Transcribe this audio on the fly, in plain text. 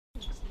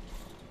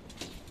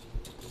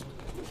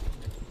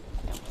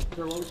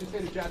Sir, what would you say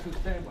to Jazmine's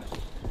family?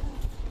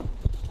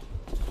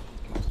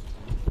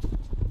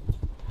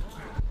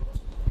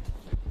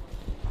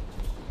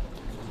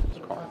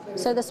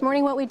 So this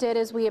morning what we did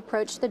is we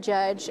approached the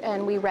judge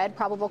and we read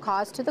probable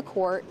cause to the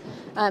court.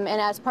 And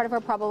as part of our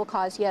probable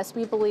cause, yes,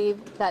 we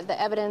believe that the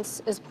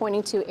evidence is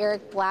pointing to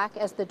Eric Black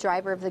as the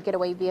driver of the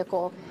getaway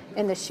vehicle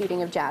in the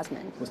shooting of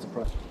Jazmine. Mr.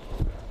 President.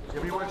 Do you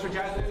have any words for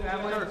Jazmine's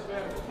family?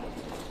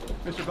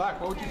 Mr. Black,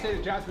 what would you say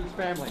to Jazmine's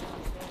family?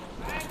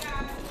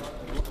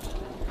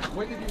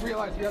 When did you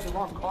realize you had the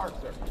wrong car,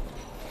 sir?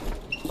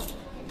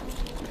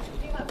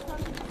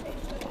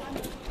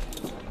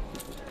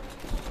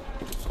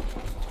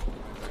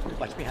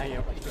 Watch behind you.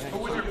 Who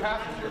was your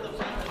passenger?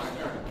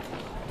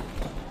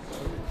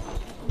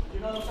 You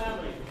know the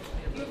family.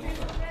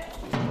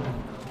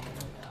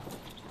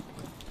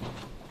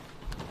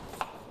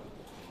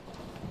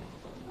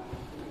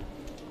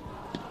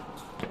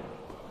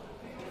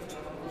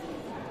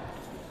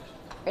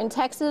 In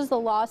Texas, the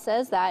law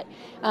says that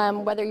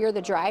whether you're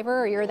the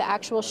driver or you're the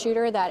actual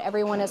shooter, that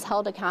everyone is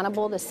held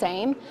accountable the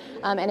same.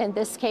 And in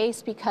this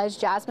case, because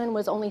Jazmine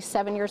was only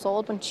 7 years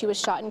old when she was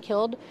shot and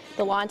killed,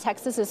 the law in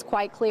Texas is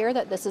quite clear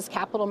that this is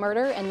capital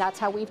murder, and that's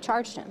how we've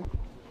charged him.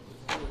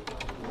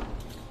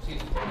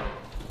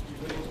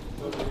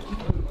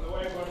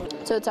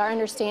 So it's our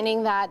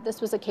understanding that this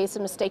was a case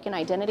of mistaken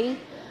identity,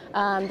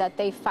 that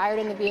they fired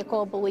in the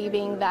vehicle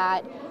believing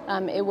that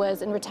it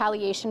was in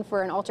retaliation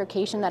for an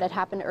altercation that had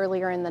happened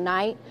earlier in the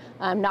night,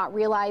 not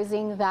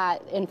realizing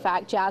that, in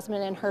fact,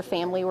 Jazmine and her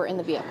family were in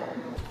the vehicle.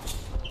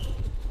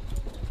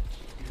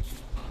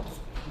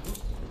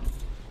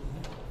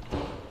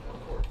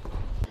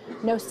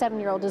 No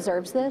 7-year-old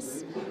deserves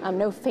this.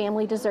 No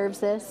family deserves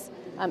this,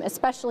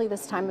 especially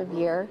this time of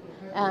year.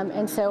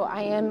 And so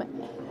I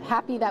am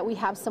happy that we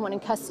have someone in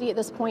custody at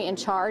this point and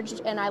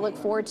charged, and I look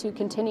forward to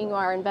continuing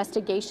our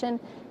investigation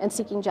and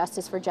seeking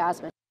justice for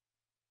Jazmine.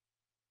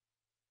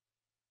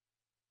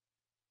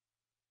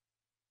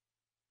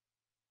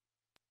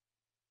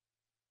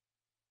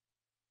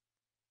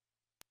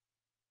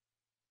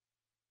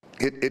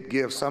 It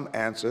gives some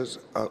answers,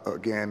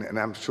 again, and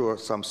I'm sure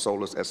some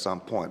solace at some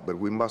point, but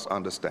we must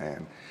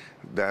understand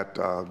that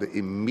the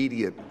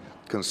immediate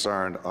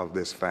concern of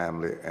this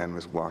family and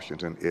Ms.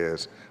 Washington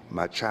is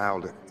my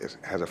child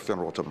has a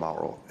funeral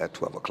tomorrow at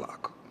 12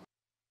 o'clock.